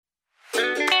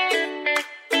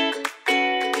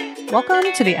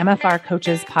Welcome to the MFR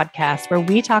Coaches Podcast, where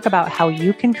we talk about how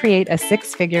you can create a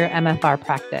six-figure MFR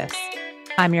practice.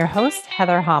 I'm your host,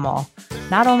 Heather Hommel.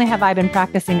 Not only have I been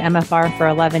practicing MFR for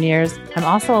 11 years, I'm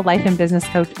also a life and business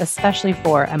coach, especially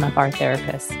for MFR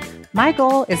therapists. My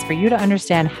goal is for you to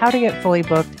understand how to get fully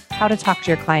booked, how to talk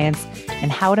to your clients, and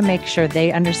how to make sure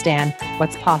they understand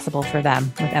what's possible for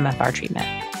them with MFR treatment.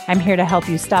 I'm here to help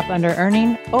you stop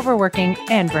under-earning, overworking,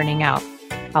 and burning out.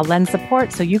 I'll lend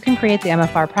support so you can create the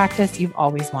MFR practice you've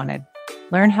always wanted.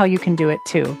 Learn how you can do it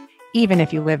too, even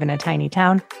if you live in a tiny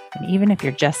town, and even if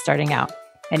you're just starting out,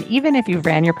 and even if you've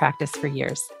ran your practice for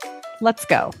years. Let's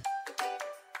go.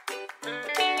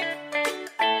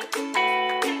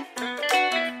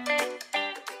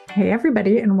 Hey,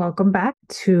 everybody, and welcome back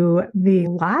to the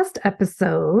last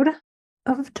episode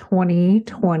of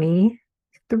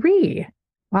 2023.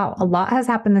 Wow, a lot has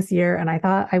happened this year, and I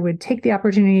thought I would take the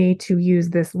opportunity to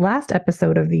use this last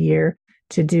episode of the year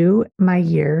to do my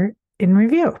year in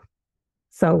review.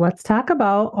 So let's talk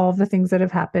about all the things that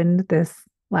have happened this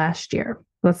last year.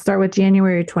 Let's start with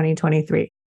January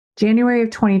 2023. January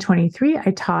of 2023,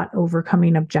 I taught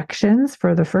Overcoming Objections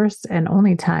for the first and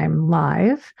only time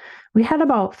live. We had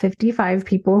about 55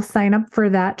 people sign up for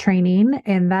that training,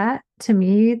 and that, to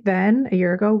me, then, a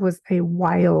year ago, was a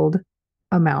wild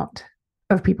amount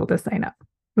of people to sign up.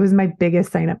 It was my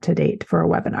biggest sign up to date for a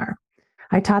webinar.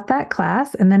 I taught that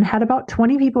class and then had about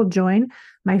 20 people join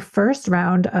my first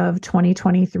round of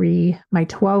 2023, my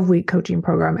 12-week coaching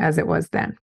program as it was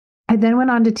then. I then went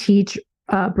on to teach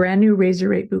a brand new Raise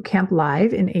Your Rate Bootcamp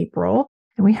live in April.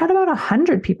 And we had about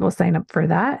 100 people sign up for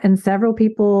that. And several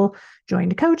people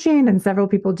joined coaching and several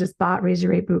people just bought Raise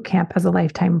Your Rate Bootcamp as a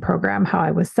lifetime program, how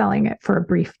I was selling it for a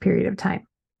brief period of time.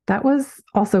 That was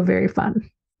also very fun.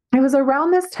 It was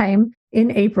around this time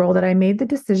in April that I made the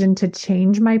decision to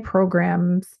change my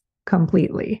programs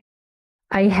completely.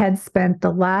 I had spent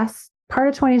the last part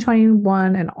of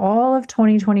 2021 and all of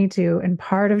 2022 and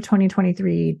part of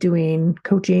 2023 doing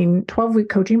coaching, 12-week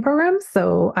coaching programs.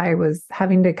 So I was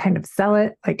having to kind of sell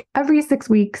it like every 6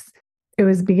 weeks. It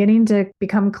was beginning to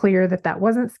become clear that that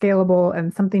wasn't scalable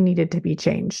and something needed to be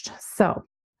changed. So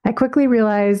I quickly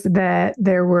realized that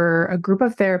there were a group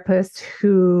of therapists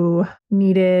who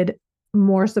needed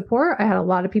more support. I had a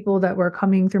lot of people that were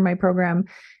coming through my program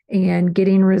and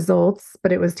getting results,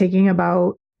 but it was taking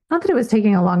not that it was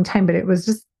taking a long time, but it was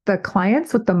just the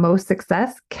clients with the most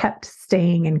success kept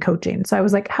staying in coaching. So I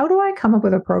was like, how do I come up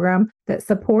with a program that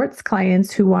supports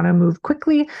clients who want to move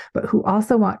quickly, but who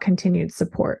also want continued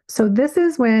support? So this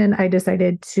is when I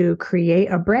decided to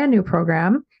create a brand new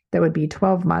program that would be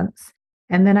 12 months.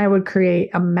 And then I would create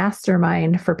a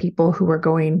mastermind for people who were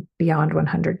going beyond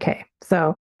 100K.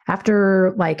 So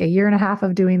after like a year and a half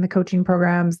of doing the coaching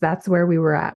programs, that's where we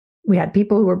were at. We had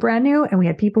people who were brand new and we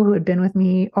had people who had been with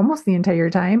me almost the entire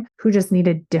time who just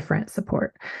needed different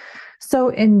support. So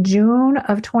in June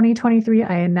of 2023,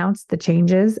 I announced the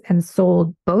changes and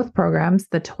sold both programs,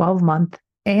 the 12-month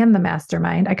and the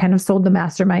mastermind. I kind of sold the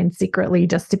mastermind secretly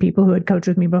just to people who had coached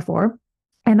with me before.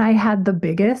 And I had the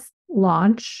biggest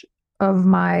launch of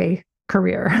my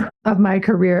career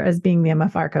as being the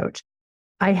MFR coach.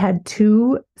 I had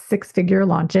 2 six-figure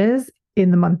launches in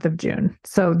the month of June.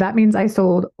 So that means I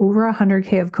sold over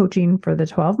 100K of coaching for the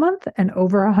 12-month and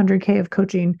over 100K of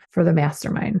coaching for the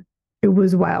mastermind. It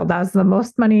was wild. That was the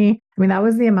most money. I mean, that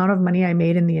was the amount of money I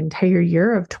made in the entire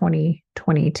year of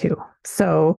 2022.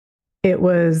 So it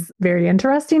was very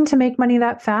interesting to make money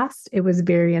that fast. It was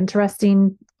very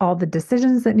interesting, all the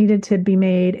decisions that needed to be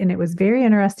made. And it was very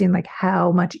interesting, like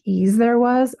how much ease there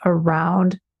was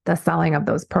around the selling of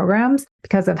those programs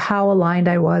because of how aligned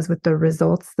I was with the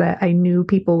results that I knew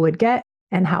people would get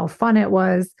and how fun it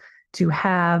was to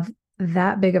have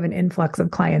that big of an influx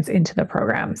of clients into the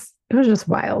programs. It was just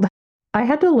wild. I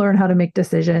had to learn how to make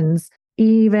decisions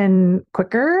even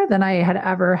quicker than I had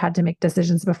ever had to make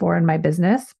decisions before in my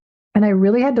business. And I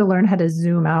really had to learn how to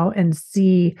zoom out and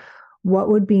see what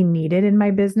would be needed in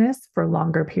my business for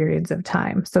longer periods of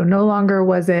time. So no longer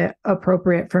was it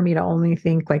appropriate for me to only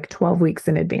think like 12 weeks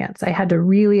in advance. I had to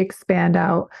really expand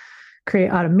out,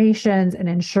 create automations, and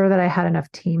ensure that I had enough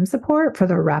team support for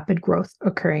the rapid growth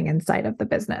occurring inside of the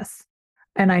business.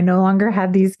 And I no longer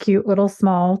had these cute little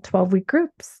small 12-week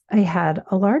groups. I had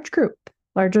a large group,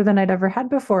 larger than I'd ever had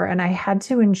before. And I had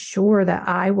to ensure that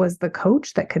I was the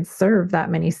coach that could serve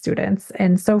that many students.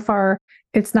 And so far,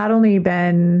 it's not only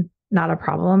been not a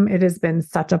problem, it has been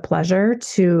such a pleasure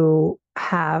to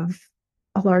have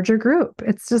a larger group.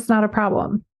 It's just not a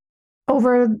problem.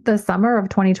 Over the summer of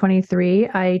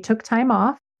 2023, I took time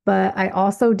off, but I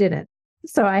also didn't.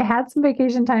 So I had some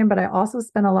vacation time, but I also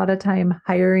spent a lot of time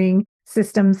hiring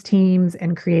systems teams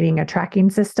and creating a tracking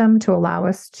system to allow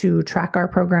us to track our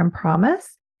program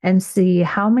promise and see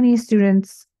how many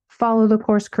students follow the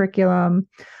course curriculum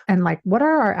and like what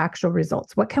are our actual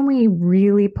results? What can we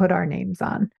really put our names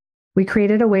on? We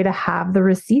created a way to have the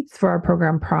receipts for our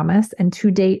program promise. And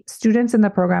to date, students in the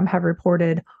program have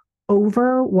reported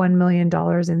over $1 million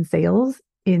in sales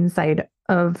inside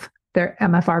of their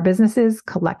MFR businesses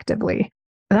collectively.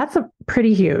 That's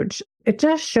pretty huge. It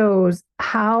just shows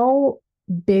how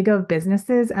big of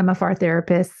businesses MFR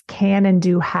therapists can and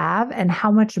do have and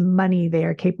how much money they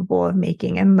are capable of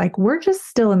making. And like, we're just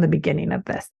still in the beginning of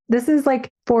this. This is like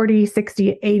 40,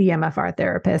 60, 80 MFR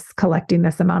therapists collecting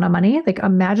this amount of money. Like,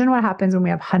 imagine what happens when we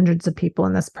have hundreds of people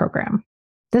in this program.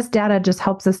 This data just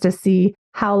helps us to see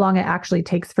how long it actually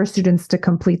takes for students to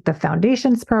complete the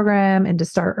foundations program and to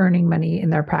start earning money in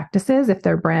their practices if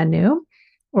they're brand new,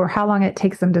 or how long it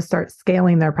takes them to start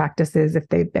scaling their practices if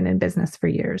they've been in business for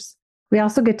years. We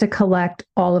also get to collect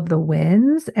all of the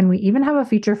wins, and we even have a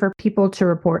feature for people to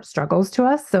report struggles to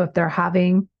us. So if they're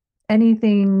having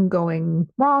anything going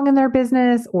wrong in their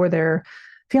business or they're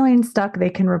feeling stuck, they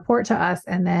can report to us.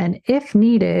 And then if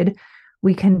needed,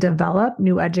 we can develop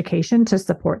new education to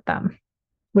support them,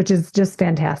 which is just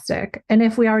fantastic. And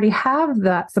if we already have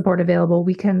that support available,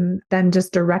 we can then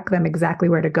just direct them exactly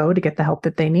where to go to get the help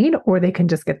that they need, or they can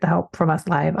just get the help from us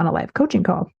live on a live coaching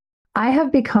call. I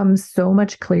have become so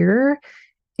much clearer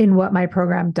in what my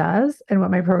program does and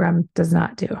what my program does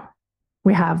not do.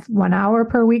 We have 1 hour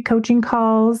per week coaching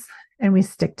calls, and we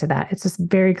stick to that. It's just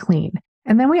very clean.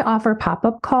 And then we offer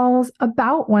pop-up calls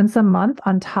about once a month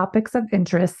on topics of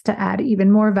interest to add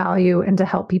even more value and to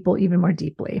help people even more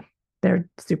deeply. They're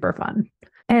super fun.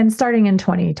 And starting in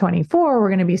 2024, we're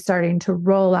going to be starting to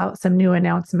roll out some new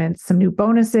announcements, some new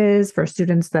bonuses for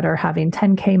students that are having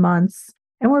 10K months.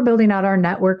 And we're building out our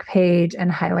network page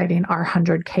and highlighting our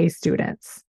 100K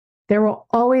students. There will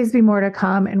always be more to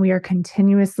come, and we are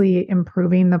continuously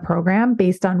improving the program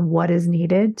based on what is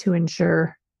needed to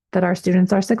ensure that our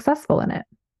students are successful in it.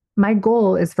 My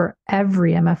goal is for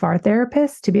every MFR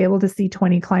therapist to be able to see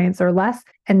 20 clients or less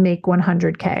and make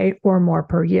 100K or more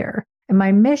per year. And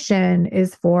my mission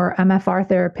is for MFR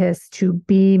therapists to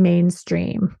be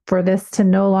mainstream, for this to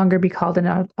no longer be called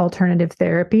an alternative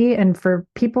therapy, and for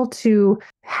people to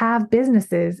have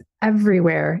businesses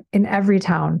everywhere in every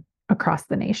town across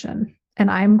the nation. And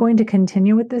I'm going to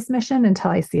continue with this mission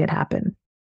until I see it happen.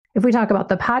 If we talk about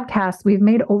the podcast, we've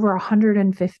made over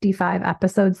 155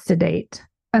 episodes to date.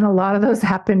 And a lot of those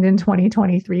happened in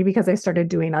 2023 because I started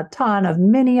doing a ton of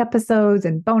mini episodes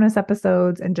and bonus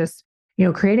episodes and just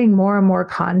creating more and more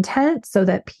content so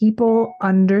that people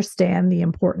understand the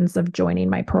importance of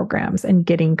joining my programs and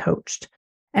getting coached.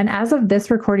 And as of this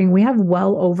recording, we have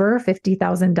well over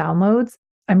 50,000 downloads.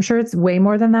 I'm sure it's way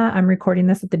more than that. I'm recording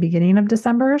this at the beginning of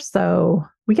December. So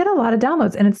we get a lot of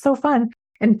downloads, and it's so fun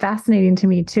and fascinating to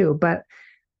me too. But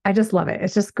I just love it.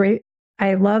 It's just great.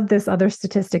 I love this other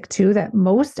statistic too, that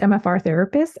most MFR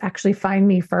therapists actually find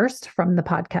me first from the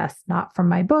podcast, not from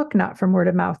my book, not from word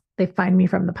of mouth. They find me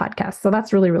from the podcast. So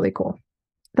that's really, really cool.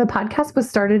 The podcast was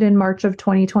started in March of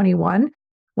 2021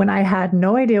 when I had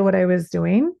no idea what I was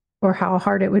doing or how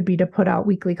hard it would be to put out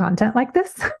weekly content like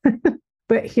this.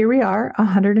 But here we are,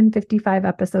 155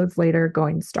 episodes later,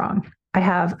 going strong. I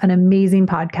have an amazing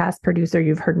podcast producer.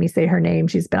 You've heard me say her name.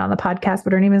 She's been on the podcast,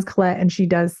 but her name is Colette, and she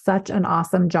does such an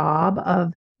awesome job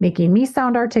of making me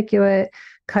sound articulate,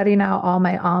 cutting out all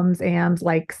my ums, ands,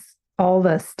 likes, all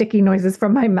the sticky noises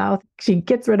from my mouth. She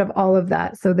gets rid of all of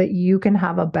that so that you can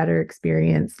have a better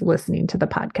experience listening to the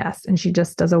podcast. And she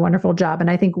just does a wonderful job. And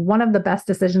I think one of the best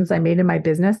decisions I made in my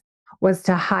business was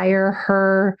to hire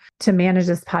her to manage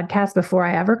this podcast before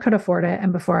I ever could afford it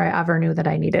and before I ever knew that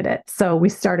I needed it. So we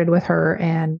started with her,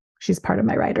 and she's part of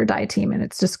my Ride or Die team, and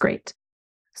it's just great.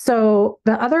 So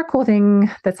the other cool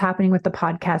thing that's happening with the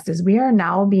podcast is we are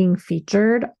now being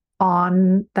featured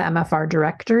on the MFR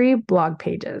directory blog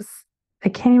pages. I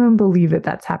can't even believe that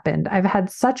that's happened. I've had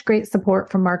such great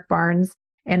support from Mark Barnes,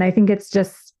 and I think it's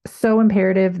just so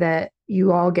imperative that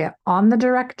you all get on the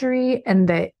directory and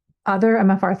that other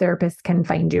MFR therapists can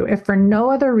find you. If for no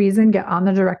other reason, get on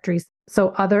the directories so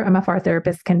other MFR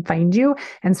therapists can find you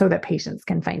and so that patients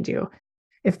can find you.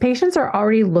 If patients are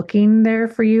already looking there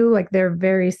for you, like they're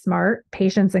very smart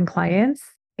patients and clients,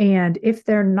 and if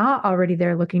they're not already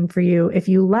there looking for you, if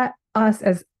you let us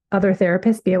as other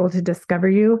therapists be able to discover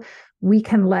you, we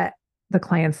can let the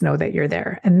clients know that you're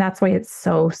there. And that's why it's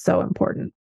so, so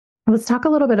important. Let's talk a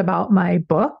little bit about my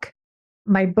book.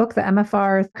 My book, The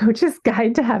MFR Coach's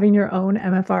Guide to Having Your Own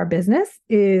MFR Business,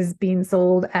 is being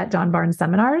sold at John Barnes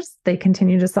Seminars. They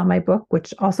continue to sell my book,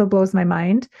 which also blows my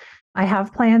mind. I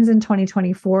have plans in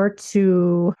 2024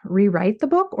 to rewrite the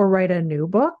book or write a new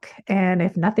book. And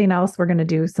if nothing else, we're going to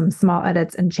do some small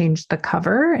edits and change the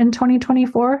cover in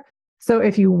 2024. So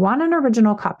if you want an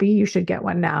original copy, you should get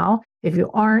one now. If you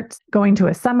aren't going to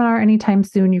a seminar anytime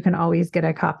soon, you can always get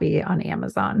a copy on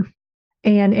Amazon.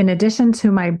 And in addition to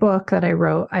my book that I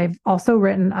wrote, I've also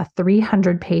written a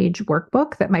 300-page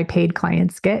workbook that my paid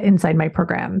clients get inside my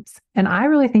programs. And I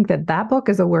really think that that book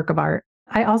is a work of art.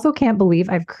 I also can't believe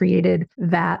I've created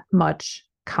that much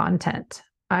content.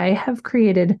 I have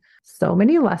created so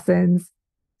many lessons,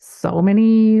 so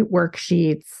many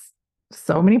worksheets,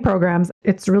 so many programs.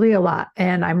 It's really a lot,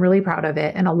 and I'm really proud of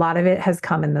it. And a lot of it has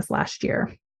come in this last year.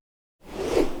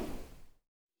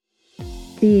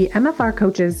 The MFR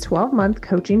Coach's 12-month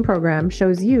coaching program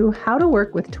shows you how to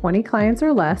work with 20 clients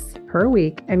or less per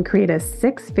week and create a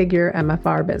 6-figure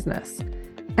MFR business.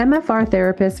 MFR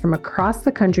therapists from across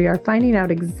the country are finding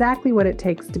out exactly what it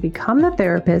takes to become the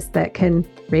therapist that can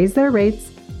raise their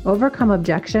rates, overcome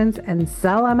objections, and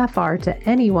sell MFR to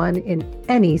anyone in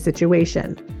any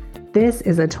situation. This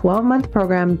is a 12-month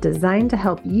program designed to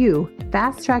help you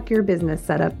fast-track your business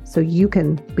setup so you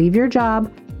can leave your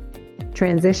job,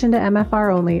 transition to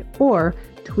MFR only, or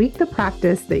tweak the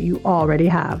practice that you already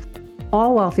have,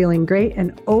 all while feeling great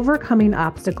and overcoming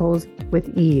obstacles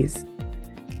with ease.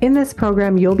 In this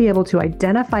program, you'll be able to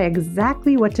identify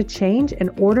exactly what to change in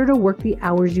order to work the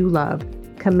hours you love,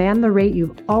 command the rate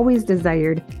you've always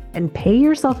desired, and pay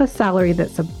yourself a salary that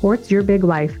supports your big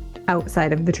life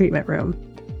outside of the treatment room.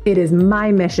 It is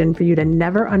my mission for you to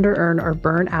never under-earn or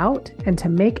burn out and to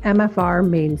make MFR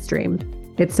mainstream.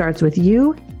 It starts with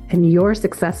you and your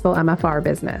successful MFR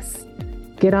business.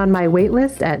 Get on my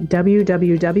waitlist at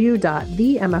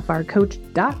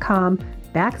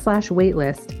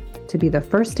www.themfrcoach.com/waitlist to be the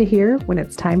first to hear when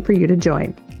it's time for you to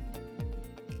join.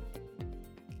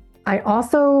 I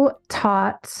also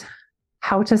taught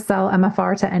how to sell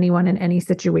MFR to anyone in any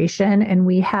situation, and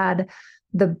we had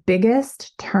the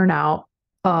biggest turnout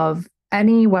of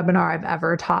any webinar I've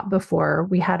ever taught before.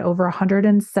 We had over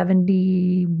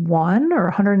 171 or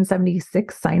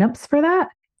 176 signups for that.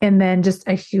 And then just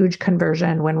a huge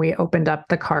conversion when we opened up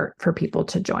the cart for people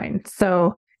to join.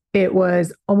 So it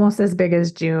was almost as big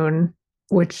as June,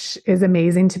 which is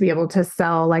amazing to be able to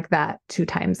sell like that 2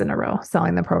 times in a row,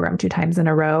 selling the program 2 times in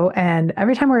a row. And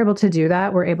every time we're able to do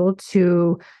that, we're able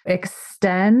to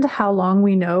extend how long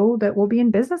we know that we'll be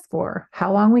in business for,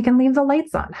 how long we can leave the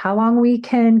lights on, how long we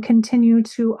can continue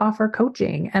to offer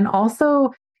coaching, and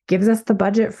also gives us the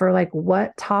budget for like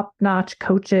what top-notch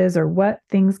coaches or what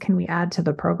things can we add to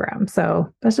the program.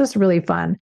 So that's just really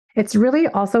fun. It's really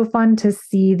also fun to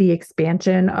see the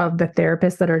expansion of the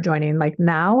therapists that are joining. Like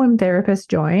now when therapists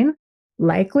join,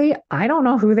 likely I don't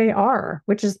know who they are,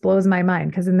 which just blows my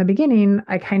mind. Because in the beginning,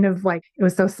 I kind of like, it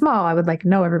was so small. I would like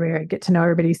know everybody, I'd get to know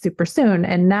everybody super soon.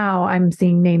 And now I'm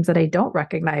seeing names that I don't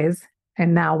recognize.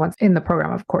 And now once in the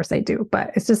program, of course I do,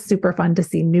 but it's just super fun to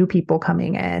see new people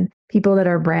coming in, people that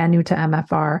are brand new to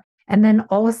MFR. And then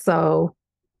also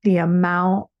the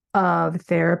amount of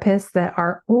therapists that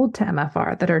are old to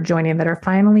MFR that are joining, that are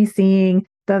finally seeing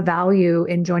the value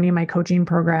in joining my coaching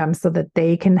program so that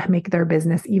they can make their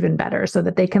business even better, so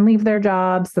that they can leave their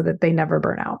jobs, so that they never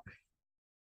burn out.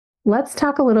 Let's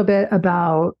talk a little bit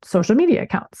about social media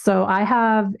accounts. So I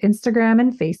have Instagram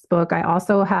and Facebook. I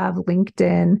also have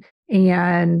LinkedIn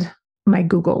and my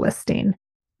Google listing.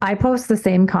 I post the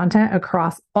same content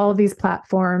across all of these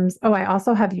platforms. Oh, I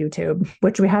also have YouTube,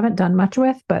 which we haven't done much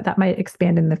with, but that might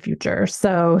expand in the future.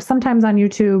 So sometimes on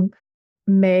YouTube,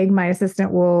 Meg, my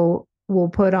assistant, will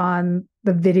put on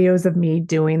the videos of me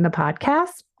doing the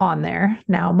podcast on there.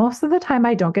 Now, most of the time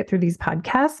I don't get through these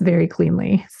podcasts very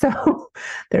cleanly. So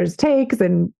there's takes,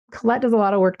 and Colette does a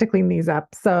lot of work to clean these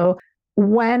up. So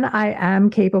when I am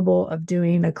capable of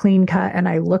doing a clean cut and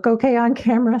I look okay on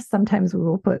camera, sometimes we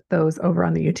will put those over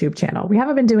on the YouTube channel. We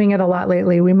haven't been doing it a lot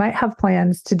lately. We might have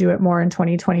plans to do it more in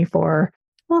 2024.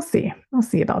 We'll see. We'll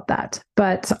see about that.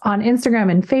 But on Instagram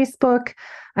and Facebook,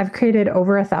 I've created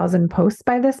over 1,000 posts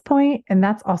by this point, and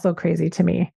that's also crazy to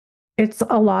me. It's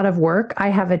a lot of work. I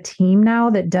have a team now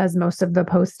that does most of the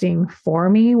posting for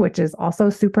me, which is also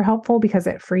super helpful because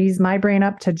it frees my brain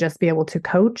up to just be able to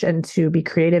coach and to be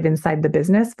creative inside the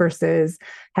business versus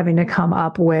having to come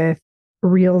up with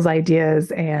reels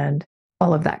ideas and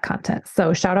all of that content.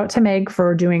 So shout out to Meg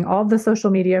for doing all of the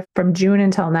social media from June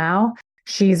until now.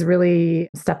 She's really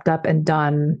stepped up and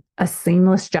done a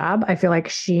seamless job. I feel like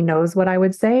she knows what I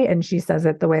would say and she says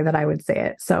it the way that I would say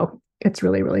it. So it's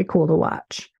really, really cool to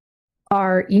watch.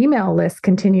 Our email list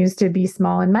continues to be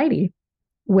small and mighty.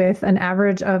 with an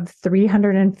average of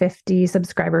 350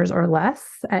 subscribers or less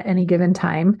at any given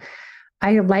time.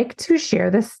 I like to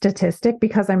share this statistic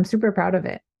because I'm super proud of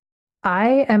it.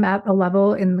 I am at a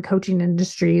level in the coaching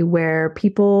industry where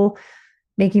people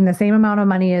making the same amount of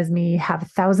money as me have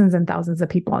thousands and thousands of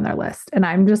people on their list. And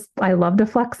I love to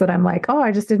flex that I'm like, oh,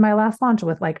 I just did my last launch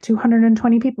with like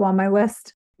 220 people on my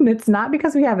list. And it's not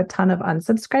because we have a ton of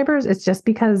unsubscribers. It's just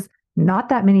because not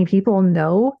that many people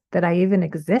know that I even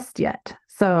exist yet.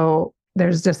 So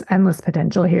there's just endless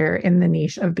potential here in the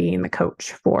niche of being the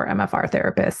coach for MFR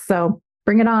therapists. So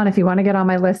bring it on. If you want to get on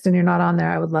my list and you're not on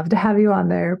there, I would love to have you on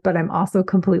there, but I'm also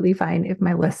completely fine if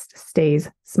my list stays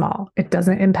small. It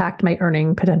doesn't impact my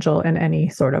earning potential in any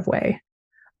sort of way.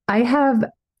 I have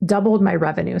doubled my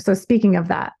revenue. So speaking of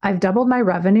that, I've doubled my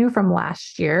revenue from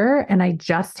last year, and I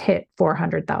just hit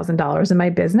 $400,000 in my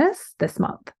business this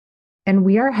month. And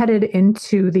we are headed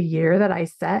into the year that I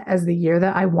set as the year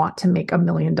that I want to make $1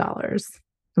 million.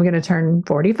 I'm going to turn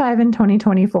 45 in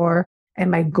 2024.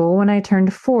 And my goal when I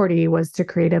turned 40 was to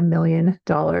create $1 million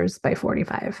by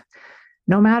 45.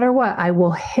 No matter what, I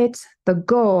will hit the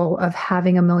goal of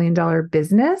having $1 million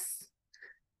business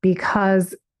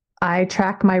because I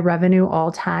track my revenue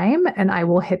all time, and I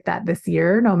will hit that this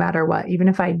year, no matter what, even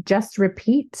if I just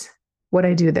repeat what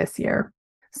I do this year.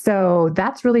 So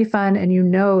that's really fun. And you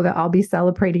know that I'll be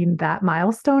celebrating that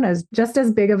milestone as just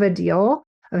as big of a deal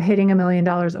of hitting $1 million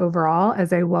overall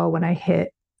as I will when I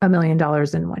hit $1 million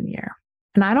in 1 year.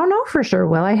 And I don't know for sure,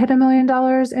 will I hit $1 million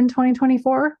in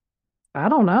 2024? I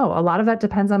don't know. A lot of that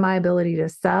depends on my ability to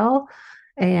sell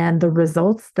and the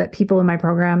results that people in my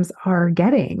programs are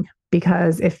getting.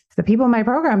 Because if the people in my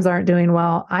programs aren't doing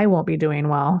well, I won't be doing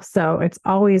well. So it's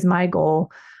always my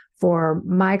goal for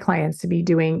my clients to be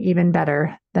doing even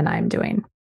better than I'm doing.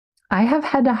 I have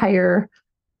had to hire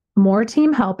more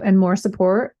team help and more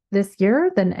support this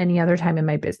year than any other time in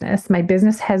my business. My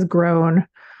business has grown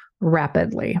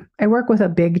rapidly. I work with a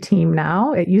big team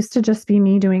now. It used to just be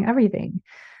me doing everything.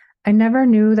 I never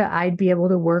knew that I'd be able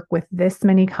to work with this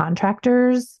many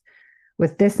contractors,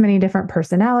 with this many different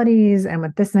personalities, and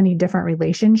with this many different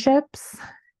relationships,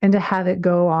 and to have it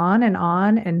go on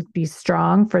and be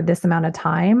strong for this amount of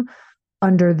time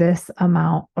under this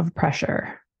amount of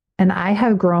pressure. And I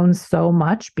have grown so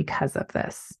much because of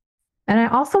this. And I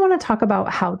also want to talk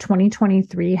about how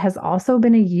 2023 has also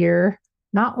been a year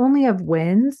not only of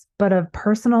wins, but of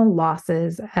personal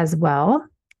losses as well,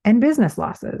 and business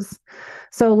losses.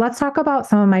 So let's talk about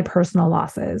some of my personal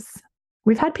losses.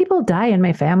 We've had people die in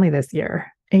my family this year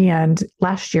and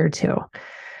last year too.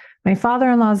 My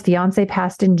father-in-law's fiance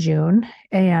passed in June,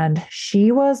 and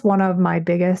she was one of my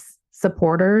biggest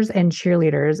supporters and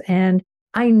cheerleaders. And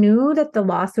I knew that the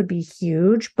loss would be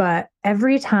huge, but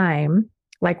every time,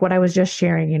 like what I was just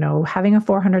sharing, having a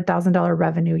 $400,000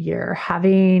 revenue year,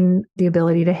 having the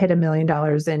ability to hit $1 million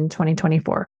in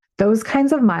 2024, those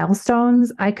kinds of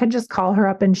milestones, I could just call her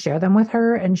up and share them with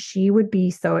her, and she would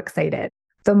be so excited.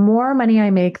 The more money I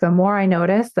make, the more I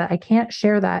notice that I can't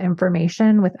share that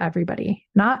information with everybody.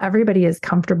 Not everybody is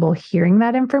comfortable hearing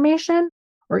that information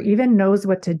or even knows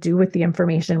what to do with the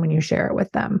information when you share it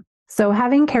with them. So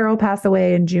having Carol pass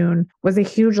away in June was a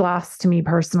huge loss to me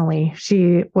personally.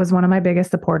 She was one of my biggest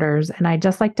supporters, and I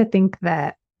just like to think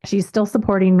that she's still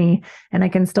supporting me and I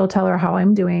can still tell her how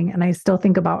I'm doing, and I still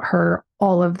think about her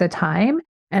all of the time.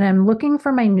 And I'm looking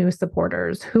for my new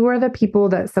supporters. Who are the people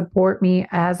that support me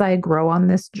as I grow on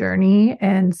this journey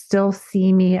and still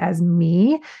see me as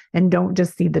me and don't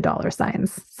just see the dollar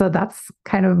signs? So that's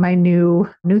kind of my new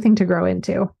thing to grow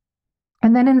into.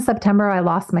 And then in September, I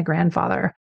lost my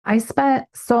grandfather. I spent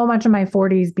so much of my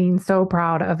 40s being so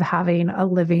proud of having a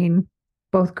living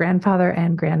both grandfather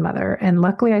and grandmother. And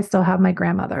luckily, I still have my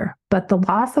grandmother. But the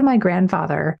loss of my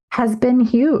grandfather has been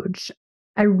huge.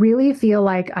 I really feel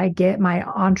like I get my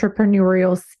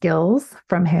entrepreneurial skills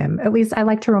from him. At least I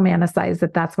like to romanticize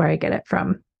that that's where I get it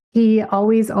from. He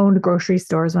always owned grocery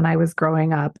stores when I was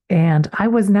growing up, and I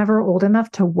was never old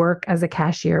enough to work as a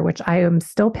cashier, which I am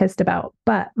still pissed about.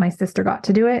 But my sister got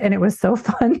to do it, and it was so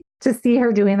fun to see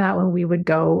her doing that when we would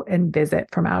go and visit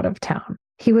from out of town.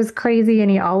 He was crazy,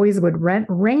 and he always would rent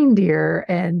reindeer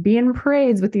and be in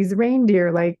parades with these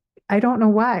reindeer. Like, I don't know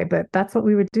why, but that's what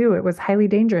we would do. It was highly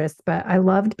dangerous, but I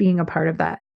loved being a part of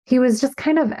that. He was just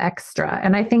kind of extra.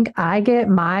 And I think I get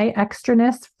my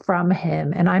extraness from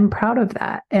him. And I'm proud of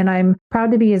that. And I'm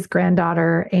proud to be his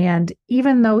granddaughter. And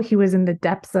even though he was in the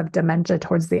depths of dementia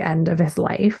towards the end of his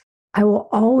life, I will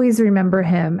always remember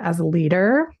him as a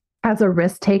leader, as a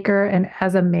risk taker, and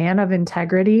as a man of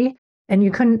integrity. And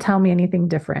you couldn't tell me anything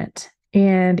different.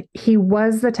 And he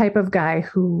was the type of guy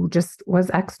who just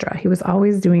was extra. He was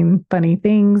always doing funny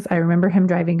things. I remember him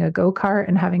driving a go-kart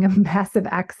and having a massive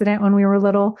accident when we were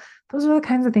little. Those are the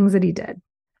kinds of things that he did.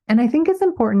 And I think it's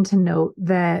important to note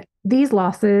that these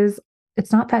losses,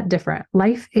 it's not that different.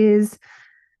 Life is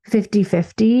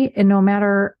 50-50. And no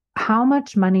matter how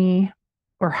much money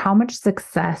or how much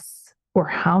success or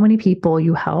how many people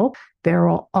you help, there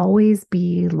will always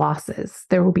be losses.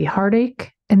 There will be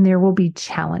heartache and there will be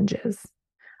challenges.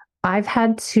 I've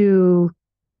had to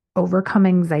overcome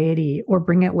anxiety or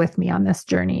bring it with me on this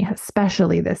journey,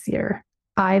 especially this year.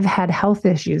 I've had health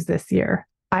issues this year.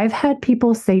 I've had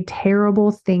people say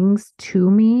terrible things to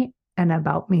me and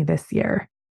about me this year.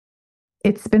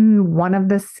 It's been one of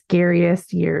the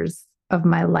scariest years of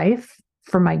my life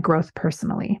for my growth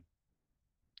personally.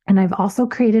 And I've also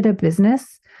created a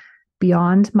business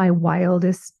beyond my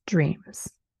wildest dreams.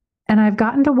 And I've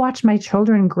gotten to watch my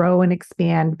children grow and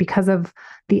expand because of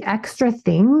the extra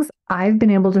things I've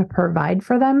been able to provide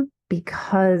for them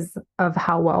because of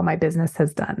how well my business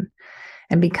has done.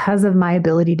 And because of my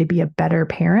ability to be a better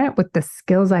parent with the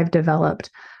skills I've developed,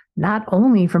 not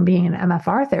only from being an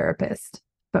MFR therapist,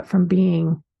 but from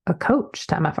being a coach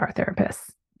to MFR therapists.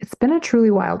 It's been a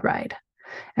truly wild ride.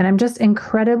 And I'm just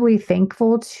incredibly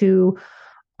thankful to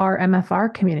our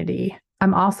MFR community.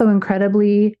 I'm also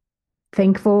incredibly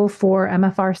thankful for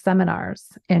MFR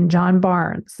seminars and John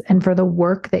Barnes and for the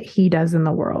work that he does in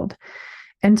the world.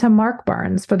 And to Mark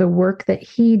Barnes for the work that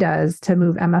he does to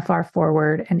move MFR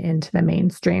forward and into the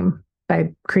mainstream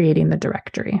by creating the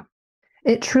directory.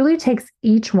 It truly takes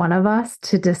each one of us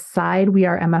to decide we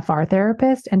are MFR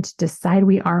therapists and to decide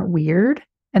we aren't weird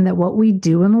and that what we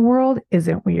do in the world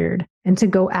isn't weird and to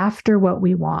go after what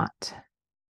we want.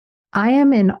 I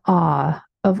am in awe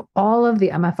of all of the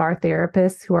MFR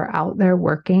therapists who are out there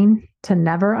working to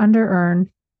never under-earn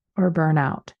or burn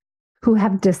out, who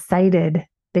have decided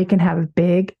they can have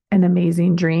big and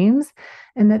amazing dreams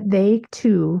and that they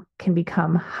too can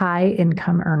become high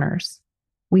income earners.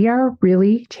 We are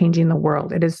really changing the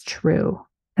world. It is true.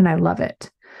 And I love it.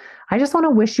 I just want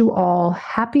to wish you all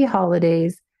happy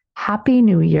holidays, happy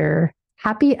new year,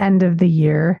 happy end of the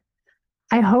year.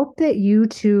 I hope that you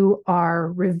two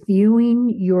are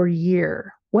reviewing your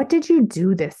year. What did you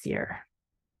do this year?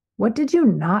 What did you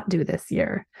not do this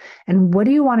year? And what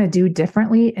do you want to do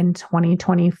differently in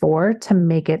 2024 to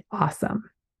make it awesome?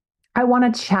 I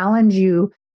want to challenge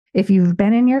you, if you've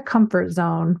been in your comfort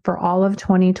zone for all of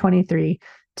 2023,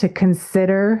 to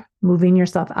consider moving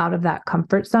yourself out of that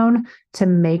comfort zone to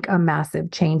make a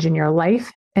massive change in your life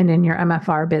and in your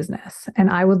MFR business. And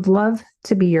I would love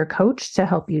to be your coach to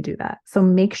help you do that. So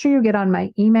make sure you get on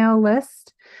my email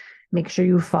list. Make sure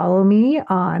you follow me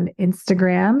on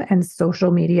Instagram and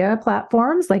social media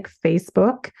platforms like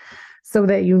Facebook so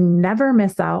that you never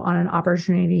miss out on an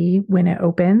opportunity when it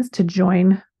opens to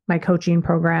join my coaching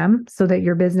program so that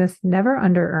your business never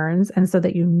under-earns and so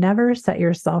that you never set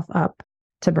yourself up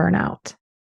to burn out.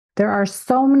 There are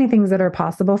so many things that are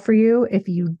possible for you if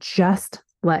you just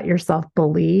let yourself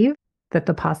believe that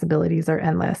the possibilities are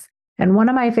endless. And one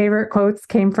of my favorite quotes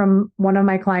came from one of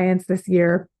my clients this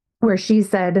year, where she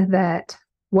said that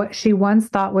what she once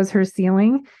thought was her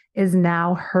ceiling is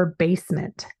now her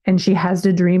basement. And she has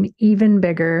to dream even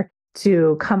bigger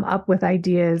to come up with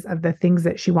ideas of the things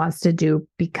that she wants to do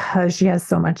because she has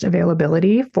so much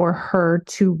availability for her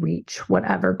to reach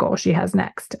whatever goal she has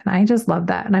next. And I just love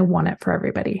that. And I want it for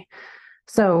everybody.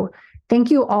 So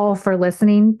thank you all for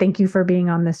listening. Thank you for being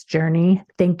on this journey.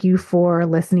 Thank you for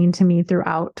listening to me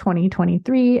throughout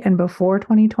 2023 and before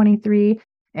 2023,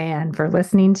 and for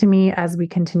listening to me as we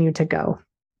continue to go.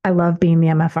 I love being the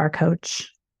MFR coach,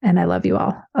 and I love you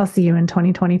all. I'll see you in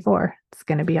 2024. It's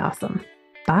going to be awesome.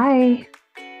 Bye.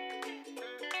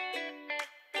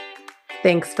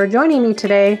 Thanks for joining me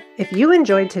today. If you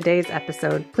enjoyed today's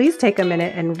episode, please take a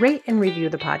minute and rate and review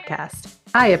the podcast.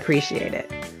 I appreciate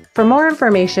it. For more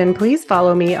information, please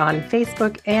follow me on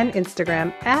Facebook and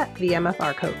Instagram at The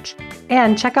MFR Coach.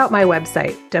 And check out my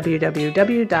website,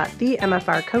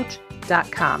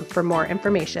 www.themfrcoach.com, for more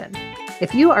information.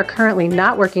 If you are currently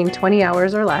not working 20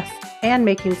 hours or less and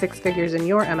making six figures in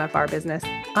your MFR business,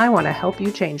 I want to help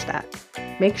you change that.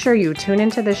 Make sure you tune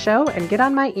into the show and get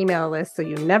on my email list so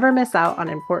you never miss out on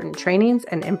important trainings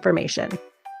and information.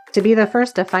 To be the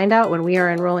first to find out when we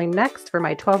are enrolling next for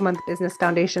my 12-month Business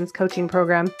Foundations coaching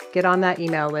program, get on that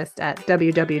email list at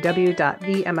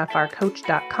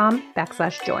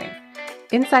www.themfrcoach.com/join.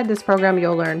 Inside this program,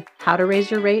 you'll learn how to raise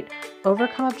your rate,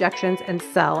 overcome objections, and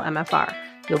sell MFR.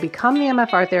 You'll become the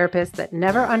MFR therapist that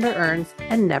never under-earns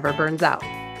and never burns out.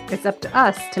 It's up to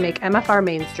us to make MFR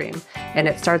mainstream, and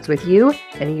it starts with you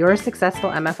and your successful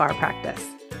MFR practice.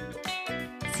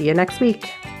 See you next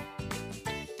week.